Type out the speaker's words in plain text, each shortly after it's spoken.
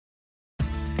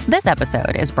This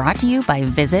episode is brought to you by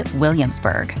Visit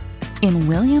Williamsburg. In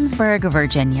Williamsburg,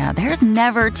 Virginia, there's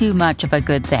never too much of a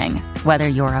good thing. Whether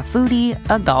you're a foodie,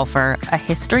 a golfer, a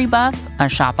history buff, a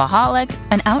shopaholic,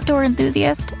 an outdoor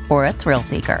enthusiast, or a thrill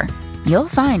seeker, you'll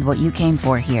find what you came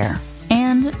for here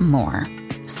and more.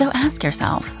 So ask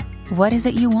yourself, what is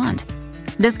it you want?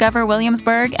 Discover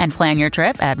Williamsburg and plan your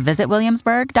trip at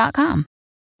visitwilliamsburg.com.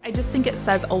 I just think it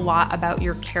says a lot about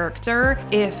your character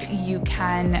if you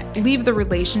can leave the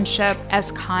relationship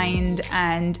as kind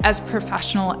and as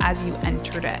professional as you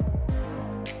entered it.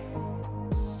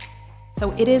 So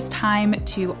it is time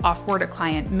to offboard a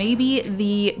client. Maybe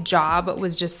the job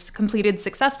was just completed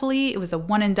successfully. It was a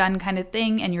one and done kind of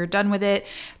thing and you're done with it.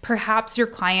 Perhaps your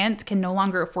client can no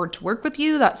longer afford to work with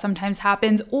you. That sometimes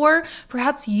happens. Or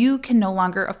perhaps you can no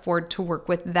longer afford to work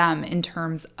with them in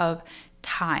terms of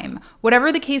time.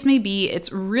 Whatever the case may be,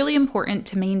 it's really important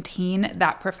to maintain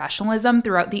that professionalism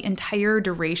throughout the entire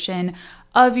duration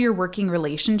of your working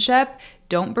relationship.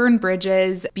 Don't burn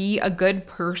bridges, be a good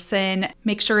person,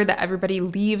 make sure that everybody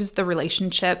leaves the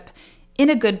relationship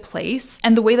in a good place.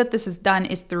 And the way that this is done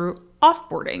is through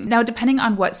offboarding. Now, depending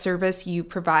on what service you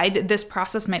provide, this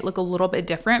process might look a little bit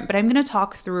different, but I'm going to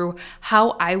talk through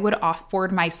how I would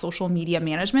offboard my social media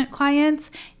management clients,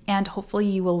 and hopefully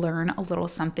you will learn a little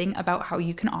something about how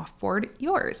you can offboard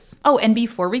yours. Oh, and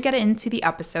before we get into the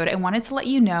episode, I wanted to let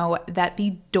you know that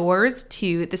the doors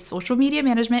to the Social Media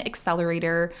Management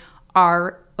Accelerator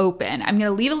are open. I'm going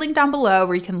to leave a link down below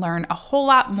where you can learn a whole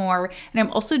lot more. And I'm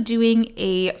also doing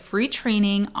a free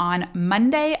training on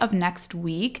Monday of next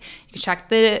week. You can check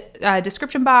the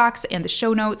description box and the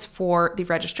show notes for the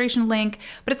registration link,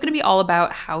 but it's going to be all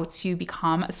about how to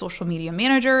become a social media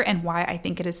manager and why I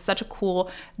think it is such a cool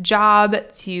job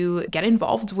to get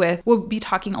involved with. We'll be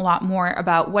talking a lot more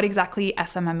about what exactly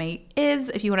SMMA is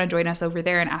if you want to join us over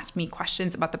there and ask me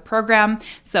questions about the program.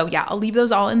 So yeah, I'll leave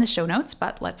those all in the show notes,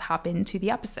 but let's hop into the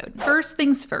episode. First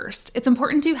things first, it's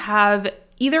important to have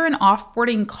either an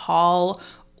offboarding call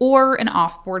or an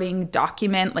offboarding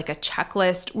document, like a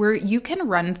checklist, where you can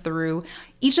run through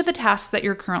each of the tasks that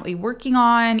you're currently working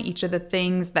on, each of the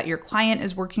things that your client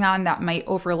is working on that might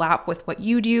overlap with what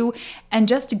you do, and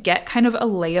just get kind of a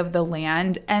lay of the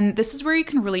land. And this is where you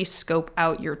can really scope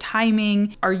out your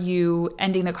timing. Are you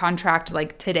ending the contract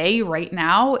like today, right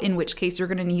now? In which case you're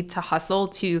going to need to hustle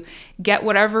to get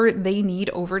whatever they need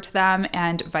over to them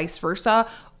and vice versa.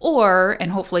 Or,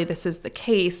 and hopefully this is the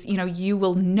case, you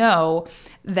will know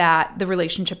that the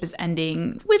relationship is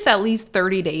ending with at least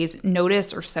 30 days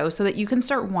notice or so that you can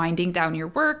start winding down your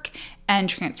work and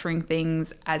transferring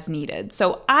things as needed.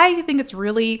 So I think it's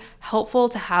really helpful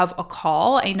to have a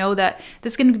call. I know that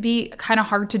this can be kind of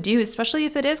hard to do, especially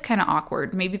if it is kind of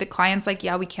awkward. Maybe the client's like,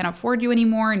 yeah, we can't afford you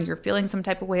anymore, and you're feeling some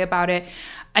type of way about it.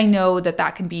 I know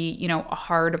that can be, a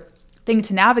hard thing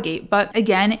to navigate. But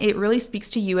again, it really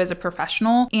speaks to you as a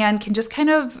professional and can just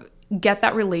kind of get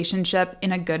that relationship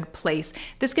in a good place.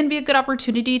 This can be a good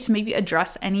opportunity to maybe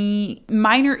address any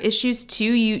minor issues too.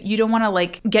 You don't want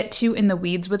to get too in the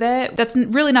weeds with it. That's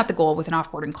really not the goal with an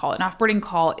offboarding call. An offboarding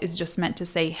call is just meant to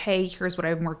say, hey, here's what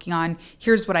I'm working on.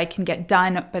 Here's what I can get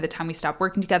done by the time we stop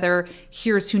working together.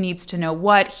 Here's who needs to know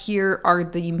what. Here are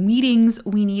the meetings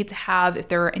we need to have if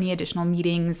there are any additional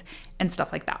meetings and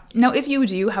stuff like that. Now, if you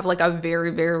do have a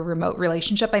very, very remote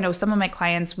relationship, I know some of my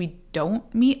clients, we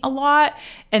don't meet a lot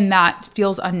and that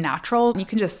feels unnatural. You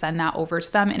can just send that over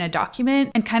to them in a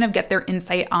document and kind of get their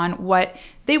insight on what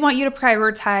they want you to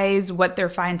prioritize, what they're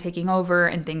fine taking over,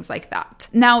 and things like that.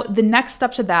 Now, the next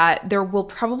step to that, there will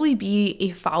probably be a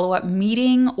follow-up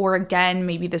meeting, or again,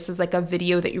 maybe this is like a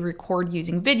video that you record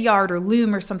using Vidyard or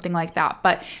Loom or something like that,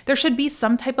 but there should be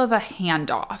some type of a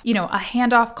handoff, a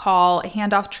handoff call, a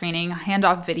handoff training, a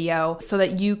handoff video, so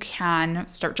that you can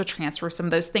start to transfer some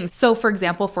of those things. So for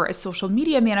example, for a social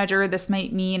media manager, this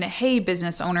might mean, hey,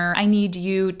 business owner, I need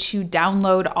you to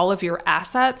download all of your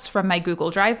assets from my Google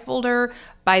Drive folder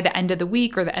by the end of the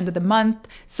week or the end of the month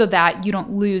so that you don't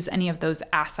lose any of those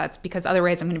assets, because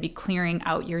otherwise I'm going to be clearing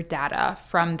out your data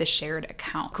from the shared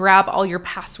account. Grab all your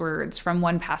passwords from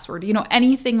 1Password,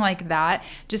 anything like that.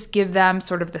 Just give them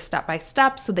sort of the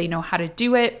step-by-step so they know how to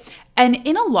do it. And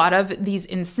in a lot of these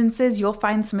instances, you'll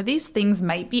find some of these things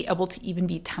might be able to even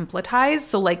be templatized.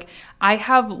 So I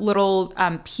have little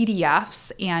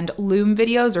PDFs and Loom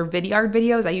videos or Vidyard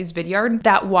videos. I use Vidyard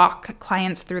that walk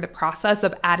clients through the process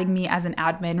of adding me as an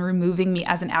admin, removing me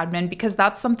as an admin, because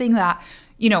that's something that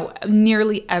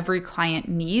nearly every client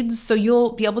needs. So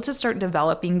you'll be able to start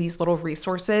developing these little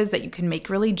resources that you can make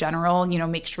really general.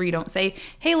 Make sure you don't say,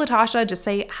 hey, Latasha, just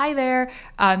say, hi there.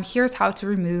 Here's how to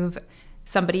remove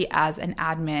somebody as an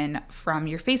admin from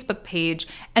your Facebook page.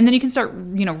 And then you can start,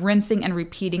 rinsing and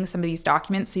repeating some of these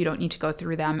documents so you don't need to go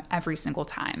through them every single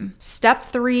time. Step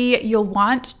 3, you'll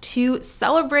want to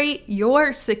celebrate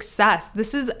your success.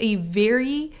 This is a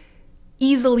very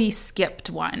easily skipped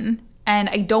one, and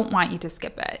I don't want you to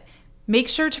skip it. Make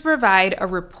sure to provide a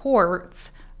report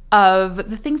of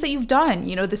the things that you've done,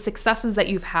 the successes that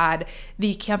you've had,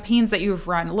 the campaigns that you've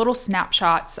run, little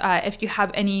snapshots. If you have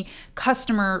any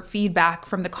customer feedback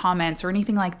from the comments or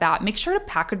anything like that, make sure to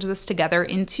package this together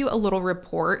into a little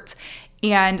report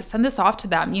and send this off to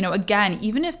them. Again,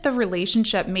 even if the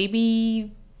relationship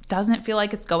maybe doesn't feel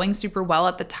like it's going super well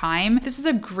at the time, this is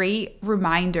a great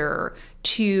reminder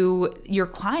to your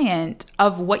client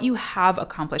of what you have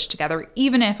accomplished together,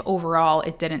 even if overall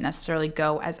it didn't necessarily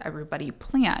go as everybody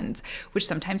planned, which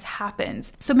sometimes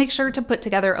happens. So make sure to put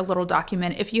together a little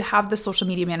document. If you have the social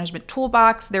media management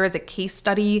toolbox, there is a case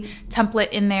study template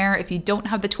in there. If you don't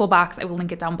have the toolbox, I will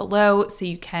link it down below so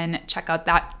you can check out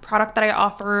that product that I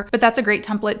offer. But that's a great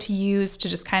template to use to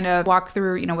just kind of walk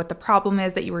through, what the problem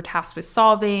is that you were tasked with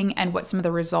solving and what some of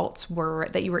the results were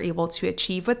that you were able to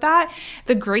achieve with that.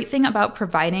 The great thing about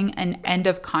providing an end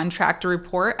of contract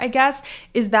report, I guess,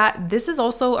 is that this is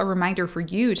also a reminder for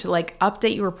you to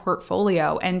update your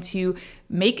portfolio and to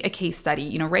make a case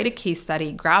study, write a case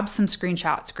study, grab some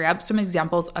screenshots, grab some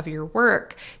examples of your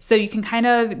work. So you can kind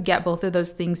of get both of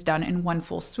those things done in one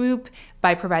full swoop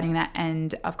by providing that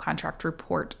end of contract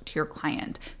report to your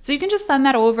client. So you can just send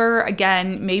that over.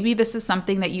 Again, maybe this is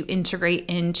something that you integrate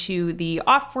into the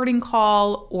offboarding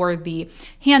call or the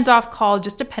handoff call,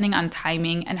 just depending on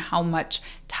timing and how much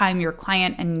time your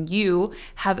client and you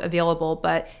have available.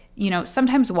 But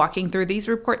sometimes walking through these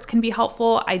reports can be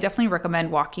helpful. I definitely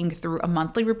recommend walking through a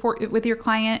monthly report with your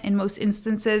client in most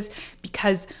instances,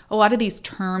 because a lot of these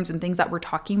terms and things that we're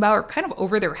talking about are kind of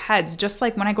over their heads. Just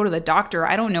like when I go to the doctor,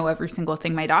 I don't know every single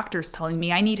thing my doctor's telling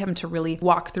me. I need him to really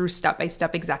walk through step by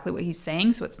step exactly what he's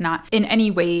saying. So it's not in any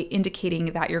way indicating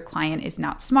that your client is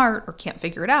not smart or can't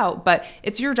figure it out, but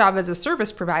it's your job as a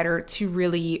service provider to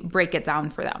really break it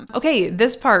down for them. Okay,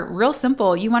 this part, real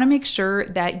simple. You want to make sure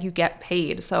that you get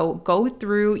paid. So go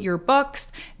through your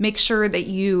books, make sure that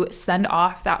you send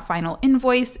off that final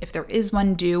invoice if there is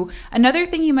one due. Another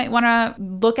thing you might want to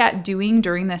look at doing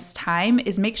during this time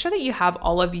is make sure that you have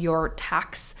all of your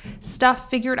tax stuff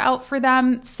figured out for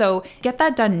them. So get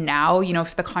that done now.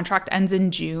 If the contract ends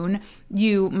in June,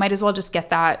 you might as well just get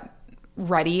that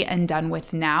ready and done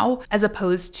with now, as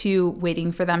opposed to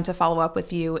waiting for them to follow up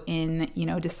with you in,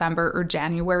 December or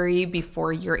January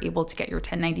before you're able to get your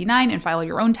 1099 and file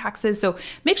your own taxes. So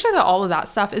make sure that all of that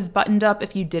stuff is buttoned up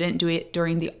if you didn't do it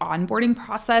during the onboarding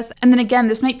process. And then again,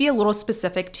 this might be a little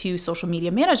specific to social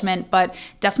media management, but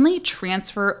definitely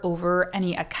transfer over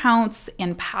any accounts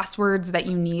and passwords that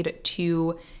you need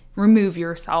to remove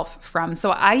yourself from.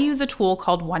 So I use a tool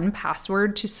called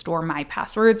 1Password to store my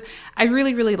passwords. I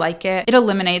really, really like it. It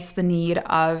eliminates the need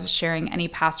of sharing any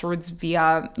passwords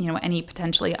via, any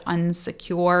potentially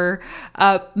unsecure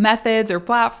methods or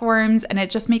platforms, and it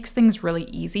just makes things really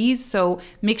easy. So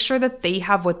make sure that they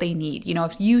have what they need.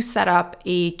 If you set up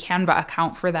a Canva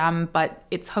account for them, but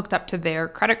it's hooked up to their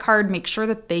credit card, make sure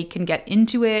that they can get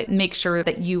into it. Make sure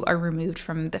that you are removed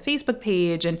from the Facebook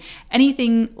page and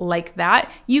anything like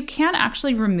that. You can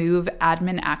actually remove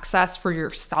admin access for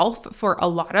yourself for a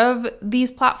lot of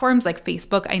these platforms like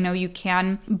Facebook. I know you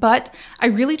can, but I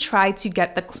really try to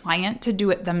get the client to do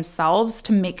it themselves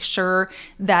to make sure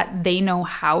that they know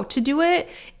how to do it.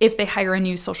 If they hire a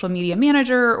new social media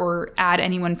manager or add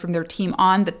anyone from their team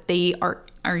on, that they are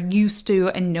used to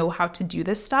and know how to do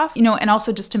this stuff, and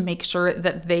also just to make sure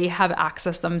that they have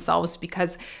access themselves,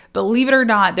 because believe it or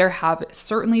not, there have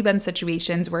certainly been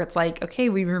situations where it's like, okay,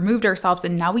 we removed ourselves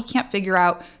and now we can't figure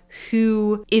out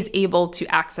who is able to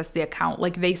access the account.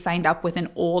 Like they signed up with an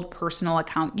old personal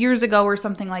account years ago or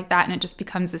something like that, and it just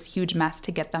becomes this huge mess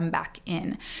to get them back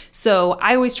in. So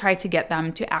I always try to get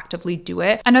them to actively do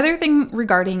it. Another thing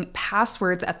regarding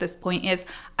passwords at this point is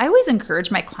I always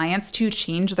encourage my clients to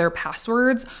change their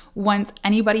passwords once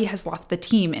anybody has left the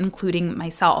team, including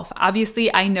myself.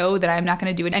 Obviously, I know that I'm not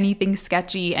going to do anything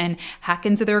sketchy and hack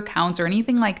into their accounts or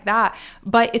anything like that,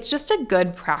 but it's just a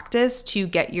good practice to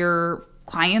get your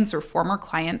clients or former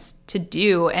clients to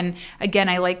do. And again,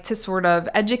 I like to sort of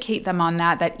educate them on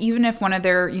that even if one of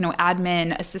their,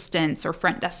 admin assistants or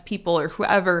front desk people or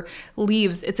whoever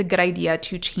leaves, it's a good idea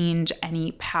to change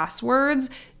any passwords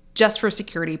just for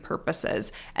security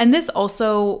purposes. And this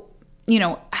also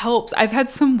helps. I've had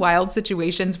some wild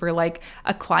situations where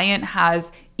a client has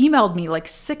emailed me like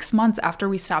 6 months after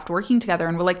we stopped working together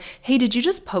and were like, hey, did you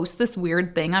just post this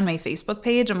weird thing on my Facebook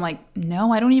page? I'm like,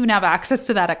 no, I don't even have access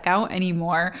to that account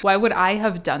anymore. Why would I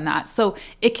have done that? So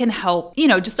it can help,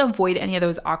 just avoid any of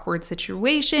those awkward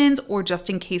situations, or just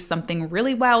in case something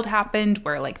really wild happened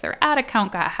where like their ad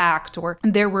account got hacked or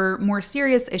there were more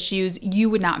serious issues, you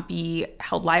would not be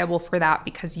held liable for that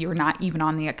because you're not even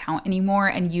on the account anymore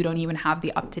and you don't even have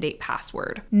the up-to-date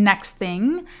password. Next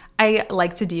thing I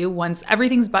like to do once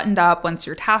everything's buttoned up, once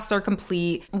your tasks are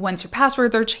complete, once your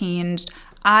passwords are changed,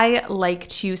 I like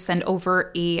to send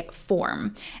over a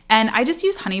form. And I just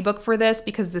use HoneyBook for this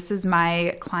because this is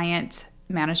my client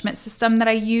management system that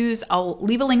I use. I'll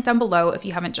leave a link down below if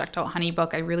you haven't checked out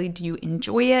HoneyBook. I really do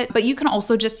enjoy it. But you can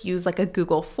also just use like a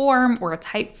Google form or a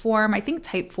Typeform. I think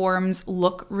Typeforms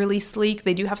look really sleek.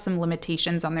 They do have some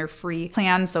limitations on their free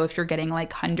plan. So if you're getting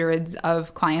like hundreds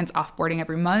of clients offboarding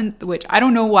every month, which I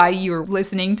don't know why you're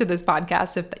listening to this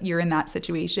podcast if you're in that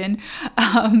situation,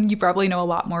 you probably know a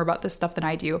lot more about this stuff than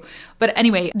I do. But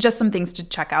anyway, just some things to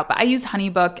check out. But I use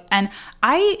HoneyBook, and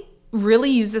I really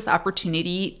use this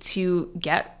opportunity to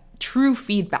get true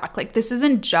feedback. Like, this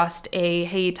isn't just a,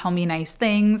 hey, tell me nice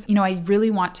things. I really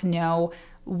want to know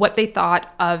what they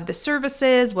thought of the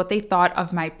services, what they thought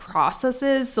of my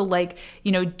processes. So like,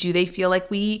 do they feel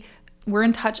like we were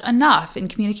in touch enough, in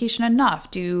communication enough?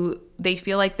 Do they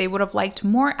feel like they would have liked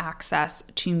more access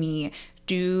to me?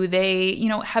 Do they,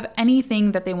 have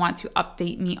anything that they want to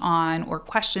update me on, or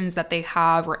questions that they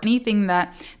have, or anything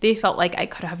that they felt like I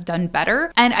could have done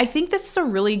better? And I think this is a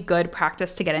really good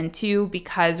practice to get into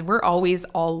because we're always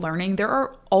all learning. There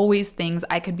are always things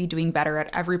I could be doing better at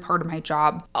every part of my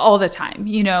job all the time.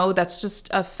 That's just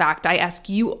a fact. I ask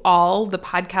you all, the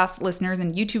podcast listeners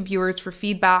and YouTube viewers, for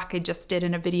feedback. I just did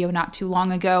in a video not too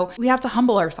long ago. We have to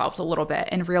humble ourselves a little bit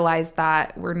and realize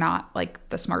that we're not like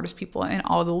the smartest people in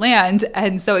all the land.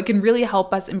 And so it can really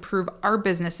help us improve our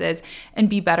businesses and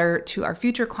be better to our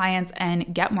future clients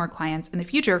and get more clients in the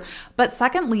future. But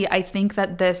secondly, I think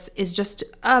that this is just,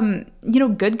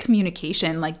 good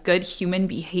communication, like good human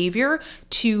behavior,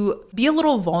 to be a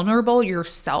little vulnerable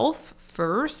yourself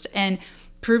first and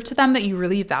prove to them that you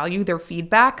really value their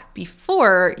feedback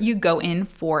before you go in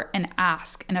for an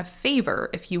ask and a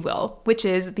favor, if you will, which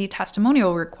is the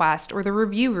testimonial request or the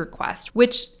review request,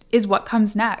 which is what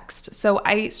comes next. So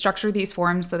I structure these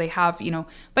forms so they have, a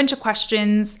bunch of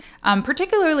questions,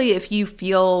 particularly if you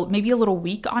feel maybe a little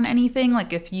weak on anything,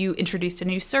 like if you introduced a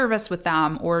new service with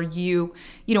them, or you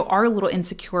are a little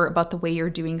insecure about the way you're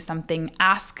doing something,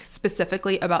 ask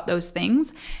specifically about those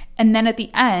things. And then at the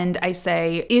end, I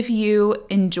say, if you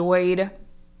enjoyed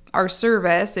our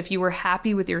service, if you were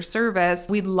happy with your service,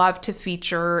 we'd love to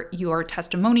feature your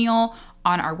testimonial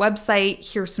on our website.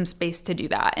 Here's some space to do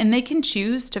that. And they can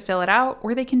choose to fill it out,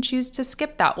 or they can choose to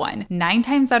skip that one. 9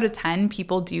 times out of 10,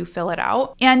 people do fill it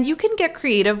out. And you can get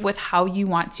creative with how you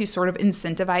want to sort of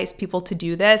incentivize people to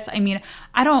do this. I mean,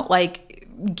 I don't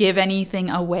give anything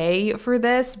away for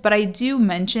this, but I do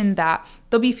mention that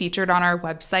they'll be featured on our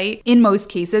website in most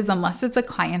cases, unless it's a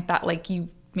client that you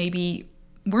maybe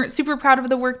weren't super proud of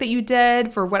the work that you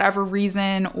did for whatever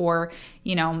reason, or,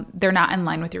 they're not in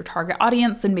line with your target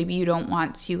audience, and maybe you don't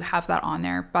want to have that on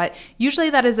there. But usually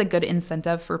that is a good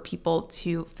incentive for people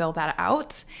to fill that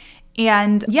out.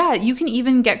 And yeah, you can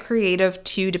even get creative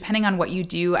too, depending on what you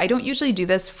do. I don't usually do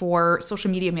this for social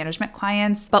media management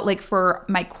clients, but for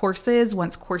my courses,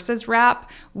 once courses wrap,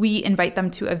 we invite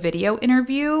them to a video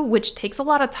interview, which takes a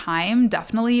lot of time,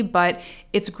 definitely, but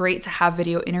it's great to have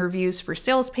video interviews for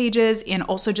sales pages, and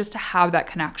also just to have that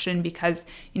connection because,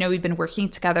 we've been working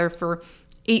together for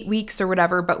 8 weeks or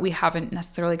whatever, but we haven't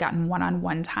necessarily gotten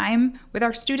one-on-one time with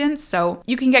our students. So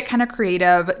you can get kind of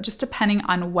creative just depending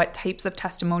on what types of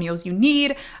testimonials you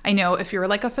need. I know if you're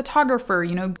like a photographer,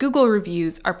 Google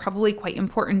reviews are probably quite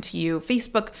important to you.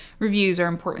 Facebook reviews are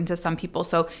important to some people.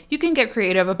 So you can get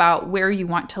creative about where you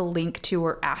want to link to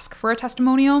or ask for a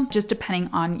testimonial, just depending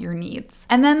on your needs.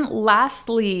 And then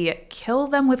lastly, kill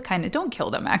them with kindness. Don't kill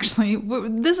them, actually.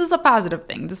 This is a positive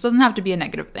thing. This doesn't have to be a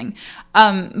negative thing.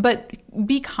 But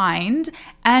be kind.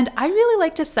 And I really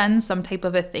like to send some type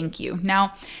of a thank you.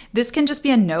 Now, this can just be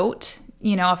a note,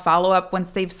 a follow-up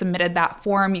once they've submitted that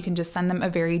form. You can just send them a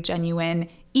very genuine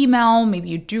email. Maybe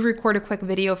you do record a quick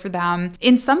video for them.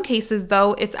 In some cases,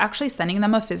 though, it's actually sending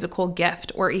them a physical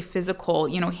gift or a physical,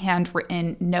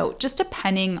 handwritten note, just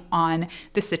depending on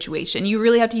the situation. You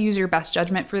really have to use your best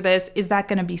judgment for this. Is that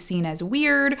going to be seen as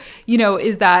weird?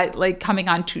 Is that coming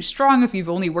on too strong if you've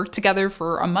only worked together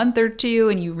for a month or two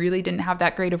and you really didn't have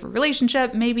that great of a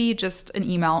relationship? Maybe just an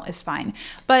email is fine.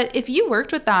 But if you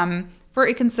worked with them for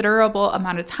a considerable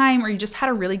amount of time, or you just had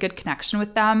a really good connection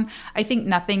with them, I think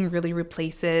nothing really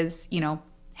replaces,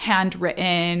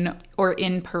 handwritten or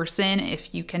in person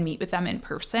if you can meet with them in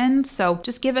person. So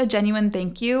just give a genuine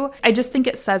thank you. I just think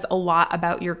it says a lot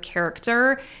about your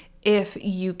character if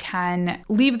you can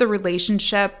leave the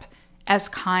relationship as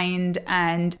kind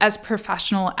and as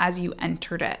professional as you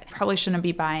entered it. Probably shouldn't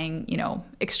be buying,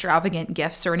 extravagant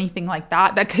gifts or anything like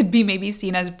that. That could be maybe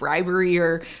seen as bribery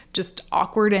or just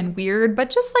awkward and weird, but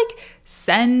just like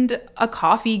send a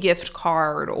coffee gift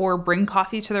card or bring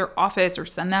coffee to their office or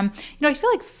send them, I feel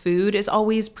like food is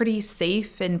always pretty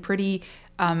safe and pretty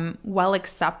well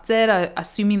accepted,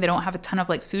 assuming they don't have a ton of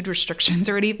like food restrictions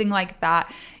or anything like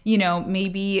that.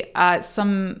 Maybe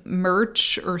some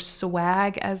merch or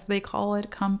swag, as they call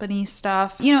it, company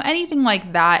stuff, anything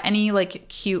like that, any like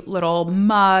cute little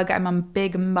mug. I'm a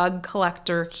big mug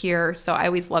collector here, so I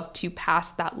always love to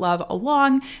pass that love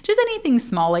along. Just anything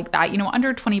small like that,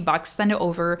 under $20, send it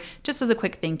over just as a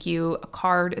quick thank you. A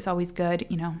card is always good,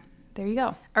 There you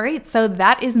go. All right, so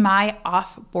that is my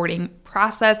offboarding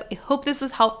process. I hope this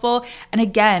was helpful. And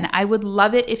again, I would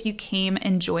love it if you came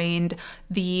and joined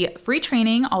the free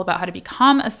training all about how to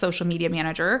become a social media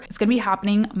manager. It's going to be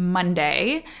happening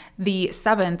Monday, the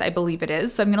 7th, I believe it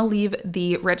is. So I'm going to leave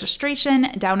the registration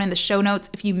down in the show notes.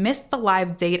 If you missed the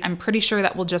live date, I'm pretty sure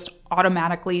that will just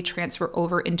automatically transfer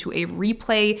over into a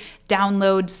replay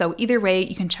download. So either way,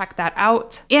 you can check that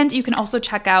out. And you can also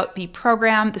check out the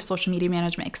program, the Social Media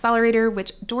Management Accelerator,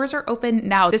 which doors are open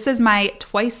now. This is my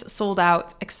twice sold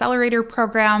out accelerator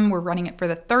program. We're running it for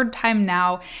the 3rd time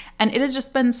now, and it has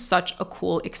just been such a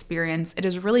cool experience. It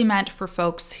is really meant for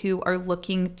folks who are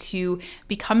looking to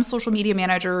become social media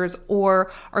managers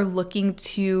or are looking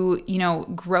to,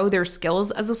 grow their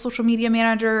skills as a social media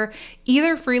manager,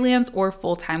 either freelance or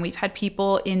full-time. We've had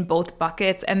people in both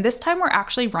buckets, and this time we're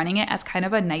actually running it as kind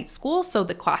of a night school. So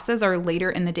the classes are later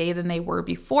in the day than they were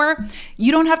before.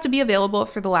 You don't have to be available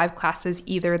for the live classes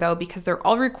either though, because they're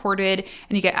all recorded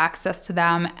and you get access to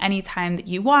them anytime that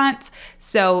you want.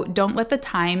 So don't let the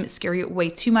time scare you away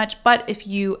too much. But if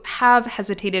you have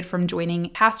hesitated from joining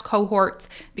past cohorts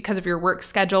because of your work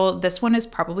schedule, this one is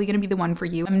probably going to be the one for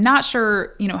you. I'm not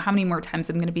sure, how many more times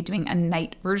I'm going to be doing a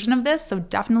night version of this. So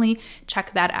definitely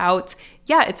check that out.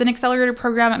 Yeah, it's an accelerator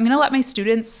program. I'm going to let my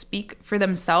students speak for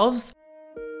themselves.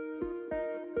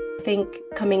 I think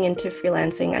coming into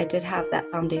freelancing, I did have that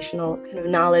foundational kind of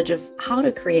knowledge of how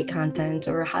to create content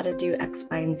or how to do X,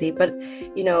 Y, and Z. But,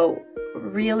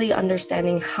 really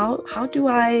understanding how do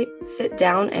I sit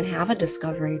down and have a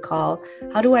discovery call?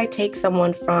 How do I take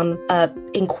someone from a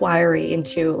inquiry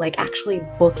into like actually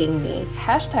booking me?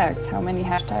 Hashtags, how many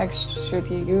hashtags should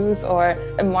you use, or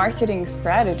a marketing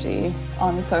strategy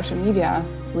on social media?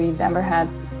 We never had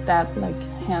that like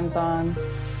hands-on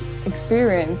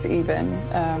experience even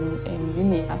in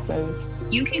uni classes.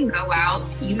 You can go out,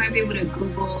 you might be able to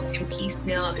Google and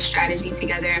piecemeal a strategy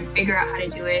together and figure out how to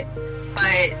do it.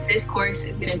 But this course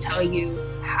is going to tell you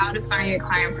how to find your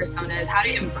client personas, how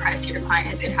to impress your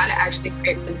clients, and how to actually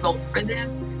create results for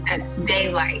them that they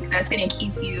like. That's going to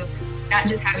keep you not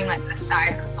just having like a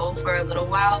side hustle for a little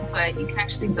while, but you can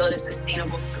actually build a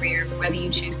sustainable career, whether you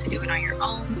choose to do it on your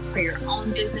own, for your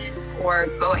own business, or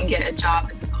go and get a job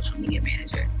as a social media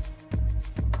manager.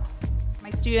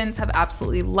 Students have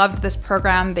absolutely loved this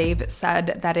program. They've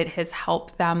said that it has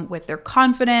helped them with their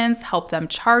confidence, helped them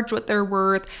charge what they're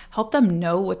worth, helped them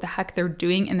know what the heck they're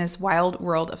doing in this wild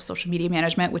world of social media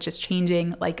management, which is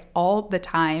changing like all the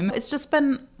time. It's just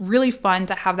been really fun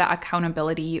to have that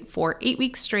accountability for 8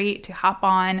 weeks straight, to hop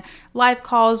on live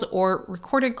calls or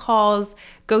recorded calls,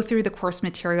 go through the course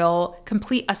material,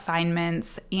 complete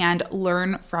assignments, and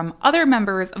learn from other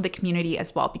members of the community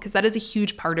as well, because that is a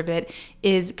huge part of it,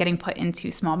 is getting put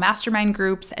into small mastermind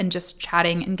groups and just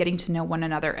chatting and getting to know one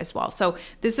another as well. So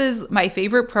this is my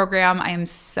favorite program. I am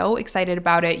so excited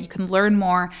about it. You can learn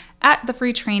more at the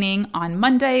free training on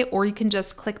Monday, or you can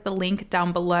just click the link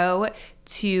down below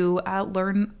to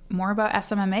learn more about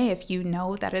SMMA if you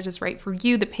know that it is right for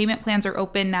you. The payment plans are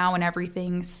open now and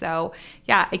everything. So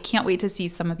yeah, I can't wait to see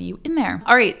some of you in there.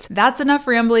 All right, that's enough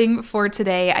rambling for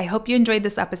today. I hope you enjoyed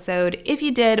this episode. If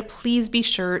you did, please be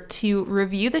sure to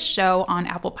review the show on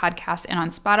Apple Podcasts and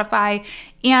on Spotify.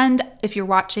 And if you're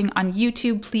watching on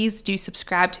YouTube, please do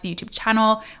subscribe to the YouTube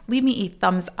channel. Leave me a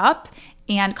thumbs up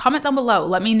and comment down below.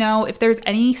 Let me know if there's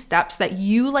any steps that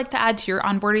you like to add to your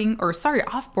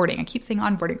offboarding. I keep saying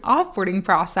offboarding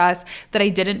process that I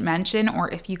didn't mention, or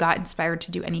if you got inspired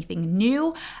to do anything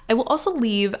new. I will also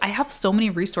I have so many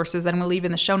resources that I'm gonna leave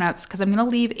in the show notes, because I'm gonna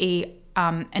leave a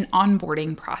an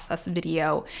onboarding process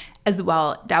video as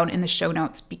well down in the show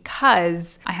notes,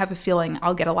 because I have a feeling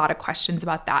I'll get a lot of questions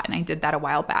about that, and I did that a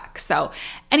while back. So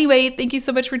anyway, thank you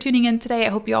so much for tuning in today. I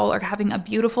hope you all are having a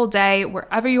beautiful day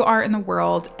wherever you are in the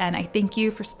world, and I thank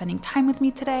you for spending time with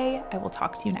me today. I will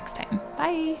talk to you next time.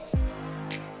 Bye.